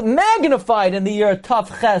was magnified in the year Taf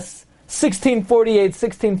Ches, 1648,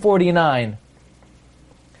 1649.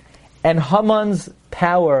 And Haman's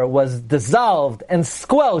power was dissolved and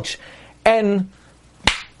squelched and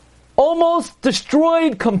almost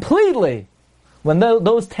destroyed completely when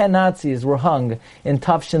those 10 Nazis were hung in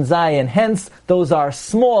Tafshin Zayin. Hence, those are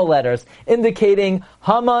small letters, indicating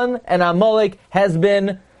Haman and Amalek has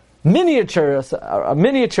been miniaturized,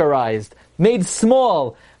 made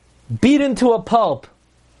small, beaten to a pulp.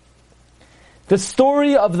 The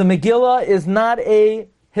story of the Megillah is not a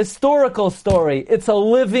historical story. It's a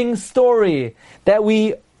living story that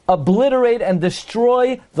we obliterate and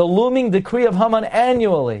destroy the looming decree of Haman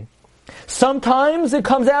annually. Sometimes it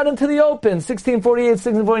comes out into the open, 1648,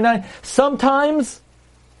 1649. Sometimes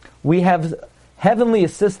we have heavenly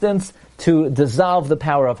assistance to dissolve the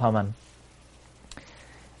power of Haman.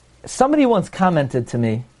 Somebody once commented to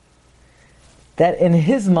me that in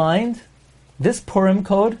his mind, this Purim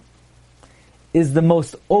code is the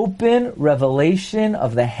most open revelation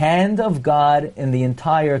of the hand of God in the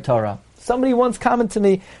entire Torah. Somebody once commented to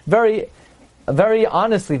me very, very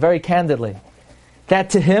honestly, very candidly,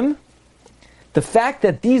 that to him, the fact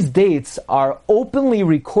that these dates are openly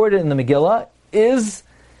recorded in the Megillah is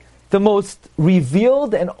the most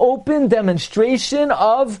revealed and open demonstration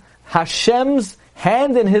of Hashem's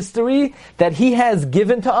hand in history that He has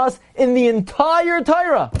given to us in the entire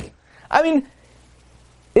Torah. I mean,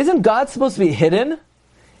 isn't God supposed to be hidden?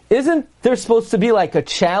 Isn't there supposed to be like a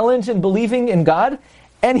challenge in believing in God?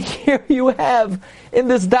 And here you have in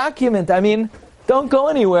this document, I mean, don't go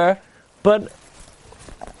anywhere, but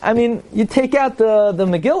I mean, you take out the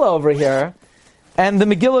Megillah over here, and the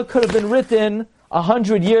Megillah could have been written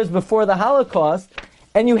 100 years before the Holocaust,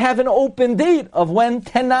 and you have an open date of when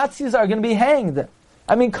 10 Nazis are going to be hanged.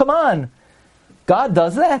 I mean, come on. God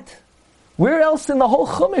does that? Where else in the whole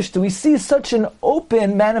Chumash do we see such an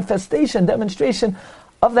open manifestation, demonstration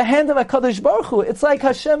of the hand of HaKadosh Baruch Hu? It's like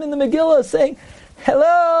Hashem in the Megillah saying,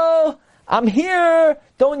 hello, I'm here,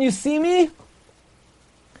 don't you see me?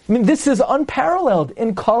 I mean, this is unparalleled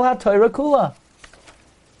in Kol HaTorah Kula.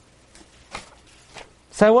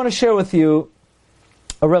 So I want to share with you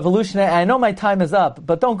a revolutionary, I know my time is up,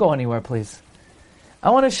 but don't go anywhere, please. I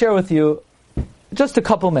want to share with you just a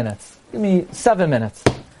couple minutes. Give me 7 minutes.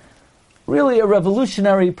 Really a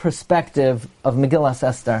revolutionary perspective of Megillas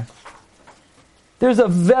Esther. There's a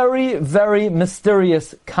very, very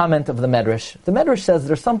mysterious comment of the Medrash. The Medrash says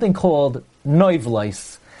there's something called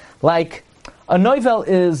noivlois. Like, a noivel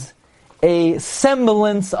is a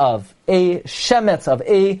semblance of, a shemetz of,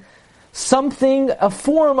 a something, a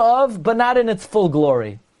form of, but not in its full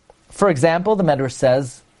glory. For example, the Medrash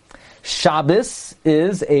says, Shabbos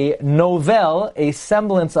is a novel, a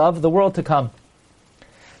semblance of the world to come.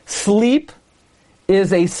 Sleep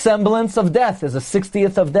is a semblance of death, is a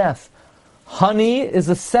 60th of death. Honey is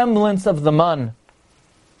a semblance of the man.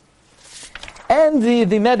 And the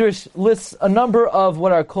Medrash lists a number of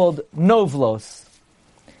what are called novlos.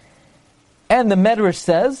 And the Medrash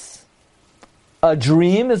says, a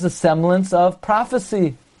dream is a semblance of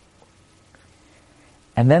prophecy.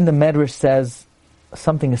 And then the Medrash says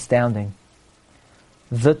something astounding.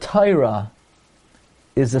 The Torah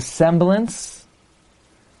is a semblance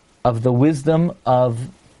of the wisdom of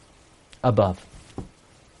above.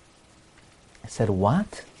 I said,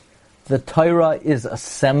 what? The Torah is a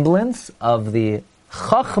semblance of the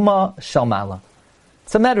Chachma Shalmala.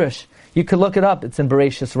 It's a Medrash. You could look it up. It's in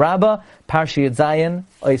Bereshis Rabbah, Parsha Yud Zayin,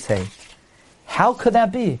 Oisei. How could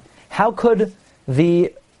that be? How could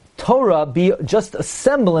the Torah be just a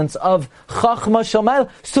semblance of Chachma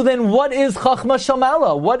Shalmala? So then what is Chachma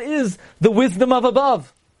Shalmala? What is the wisdom of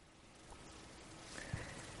above?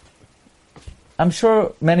 I'm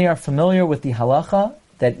sure many are familiar with the halacha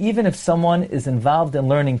that even if someone is involved in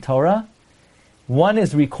learning Torah, one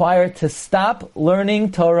is required to stop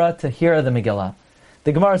learning Torah to hear the Megillah.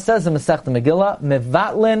 The Gemara says in Masechta Megillah,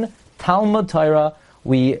 Mevatlin Talmud Torah,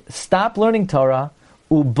 we stop learning Torah,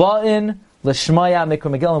 Uba'in L'shmaya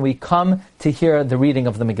Mikra Megillah, and we come to hear the reading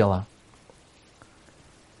of the Megillah.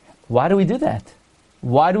 Why do we do that?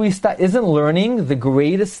 Why do we stop? Isn't learning the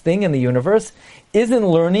greatest thing in the universe? Isn't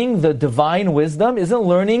learning the divine wisdom? Isn't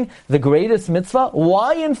learning the greatest mitzvah?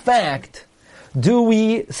 Why, in fact, do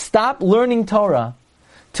we stop learning Torah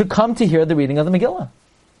to come to hear the reading of the Megillah?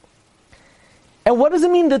 And what does it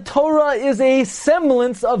mean? The Torah is a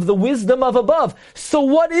semblance of the wisdom of above. So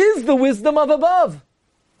what is the wisdom of above?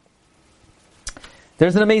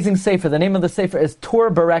 There's an amazing sefer. The name of the sefer is Tur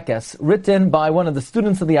Berekes, written by one of the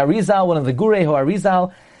students of the Arizal, one of the Gurei Ho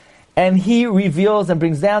Arizal, and he reveals and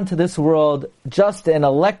brings down to this world just an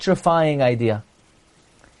electrifying idea.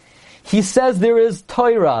 He says there is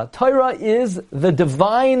Torah. Torah is the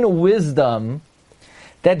divine wisdom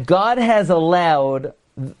that God has allowed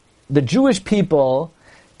the Jewish people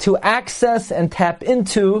to access and tap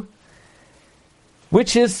into,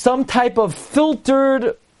 which is some type of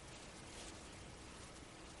filtered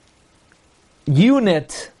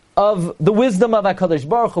unit of the wisdom of HaKadosh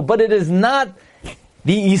Baruch Hu, but it is not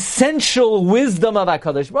the essential wisdom of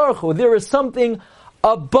HaKadosh Baruch Hu. There is something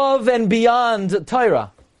above and beyond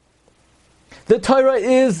Torah. The Torah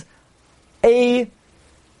is a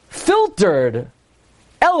filtered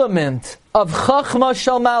element of Chachma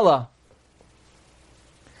Shalmala.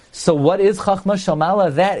 So what is Chachma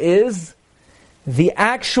Shalmala? That is the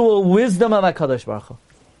actual wisdom of HaKadosh Baruch Hu.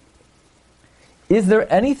 Is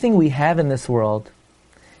there anything we have in this world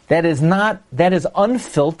that is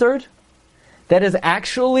unfiltered, that is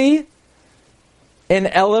actually an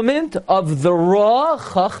element of the raw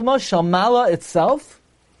Chachma Shalmala itself?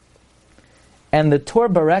 And the Tur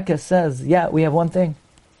Berekes says, yeah, we have one thing.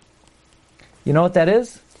 You know what that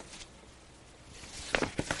is?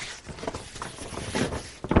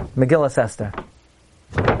 Megillas Esther.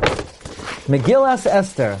 Megillas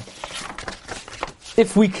Esther,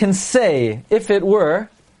 if we can say, if it were,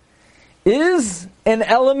 is an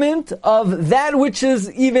element of that which is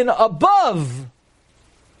even above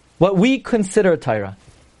what we consider Torah.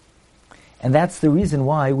 And that's the reason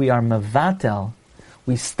why we are mevatel.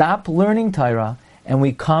 We stop learning Torah and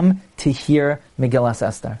we come to hear Megillas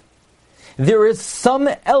Esther. There is some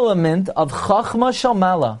element of Chachma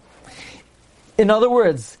Shalmala. In other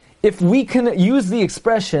words, if we can use the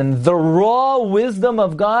expression, the raw wisdom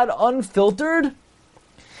of God unfiltered,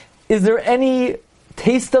 is there any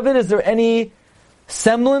taste of it? Is there any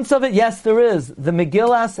semblance of it? Yes, there is. The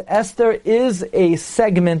Megillas Esther is a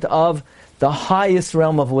segment of the highest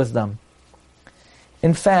realm of wisdom.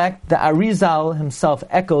 In fact, the Arizal himself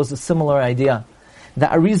echoes a similar idea. The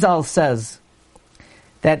Arizal says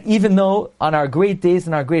that even though on our great days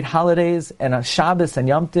and our great holidays and on Shabbos and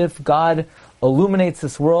Yom Tif, God illuminates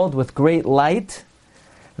this world with great light,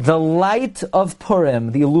 the light of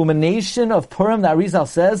Purim, the illumination of Purim, the Arizal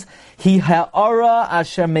says, Hi ha'ara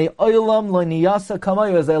asher me'olam lo niyasa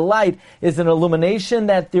kamayu, as a light, is an illumination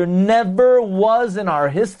that there never was in our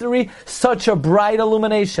history such a bright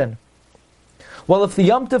illumination. Well, if the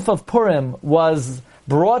Yom Tif of Purim was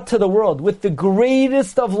brought to the world with the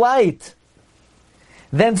greatest of light,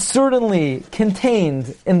 then certainly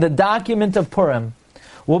contained in the document of Purim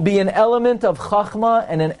will be an element of Chachma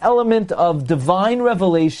and an element of divine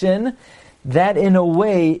revelation that in a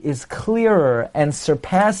way is clearer and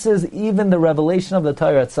surpasses even the revelation of the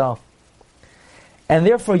Torah itself. And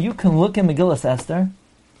therefore you can look in Megillas Esther,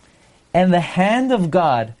 and the hand of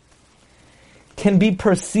God can be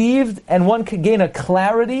perceived, and one can gain a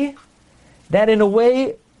clarity that in a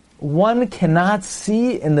way one cannot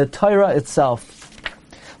see in the Torah itself.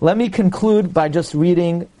 Let me conclude by just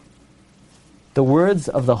reading the words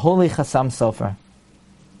of the holy Chassam Sofer.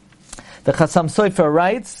 The Chassam Sofer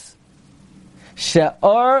writes,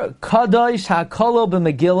 She'or kadosh hakolo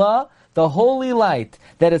b'Megillah, the holy light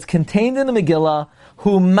that is contained in the Megillah,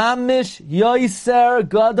 hu mamish yoiser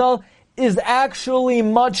gadol, is actually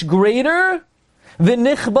much greater,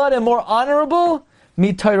 v'nichbad, and more honorable,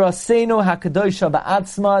 mi Torasenu hakadosha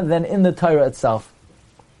ba'atzma, than in the Torah itself.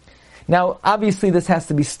 Now, obviously this has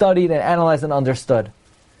to be studied and analyzed and understood.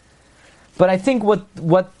 But I think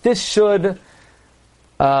what this should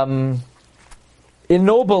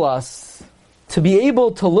ennoble us to be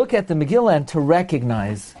able to look at the Megillah and to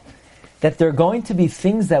recognize that there are going to be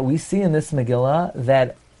things that we see in this Megillah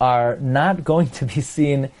that are not going to be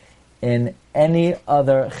seen in any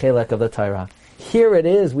other chelek of the Torah. Here it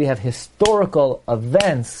is, we have historical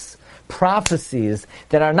events, prophecies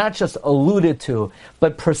that are not just alluded to,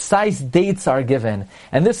 but precise dates are given.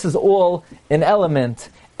 And this is all an element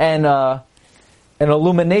and an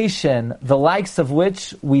illumination, the likes of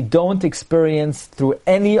which we don't experience through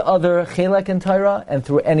any other chelek in Torah and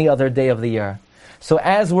through any other day of the year. So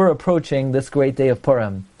as we're approaching this great day of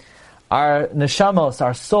Purim, our neshamos,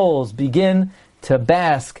 our souls, begin to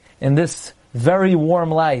bask in this very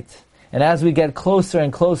warm light. And as we get closer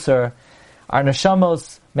and closer, our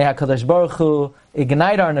neshamos, may HaKadosh Baruch Hu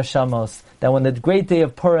ignite our neshamos, that when the great day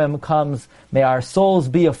of Purim comes, may our souls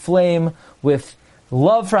be aflame with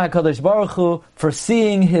love for HaKadosh Baruch Hu, for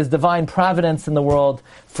seeing His divine providence in the world,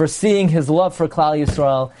 for seeing His love for Klal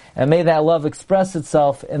Yisrael, and may that love express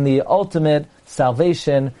itself in the ultimate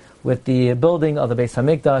salvation with the building of the Beis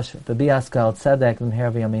HaMikdash, the Bias Kal Tzedek,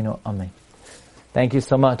 V'mher V'yameinu. Amen. Thank you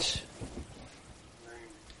so much.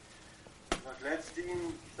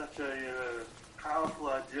 Such a powerful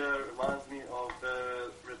idea reminds me of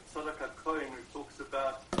Reb Tzadok HaKohen, who talks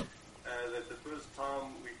about that the first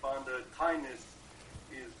time we find a kindness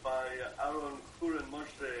is by Aaron, Hur, and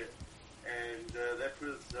Moshe, and that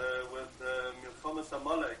was with Milchamas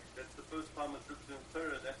Amalek. That's the first time it's written in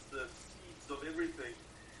Torah. That's the seeds of everything.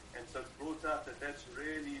 And so it's brought out that that's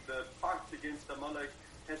really the fight against Amalek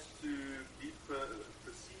has to be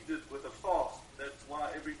preceded with a fast. That's why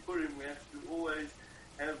every Purim we have to always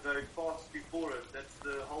have a fast before it. That's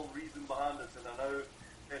the whole reason behind it. And I know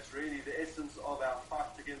that's really the essence of our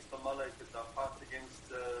fight against Amalek. It's our fight against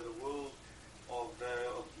the world of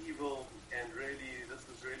evil. And really, this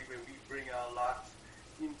is really where we bring our light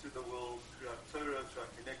into the world through our Torah, through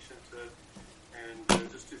our connection to it.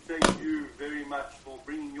 And just to thank you very much for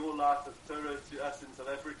bringing your light of Torah to us in South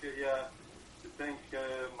Africa here. To thank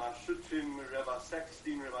my Shutim, Rabbi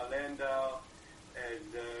Saxton, Rabbi Landau,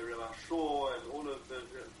 and Rabbi Shaw, and all of the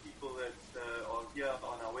people that are here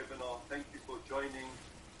on our webinar. Thank you for joining,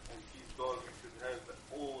 and please God, we should have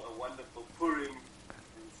all a wonderful Purim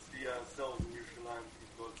and see ourselves in Yerushalayim,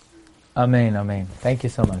 please God, soon. Amen, amen. Thank you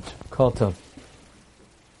so much. Kol Tov.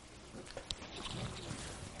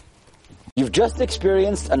 You've just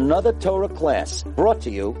experienced another Torah class brought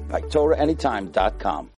to you by TorahAnytime.com.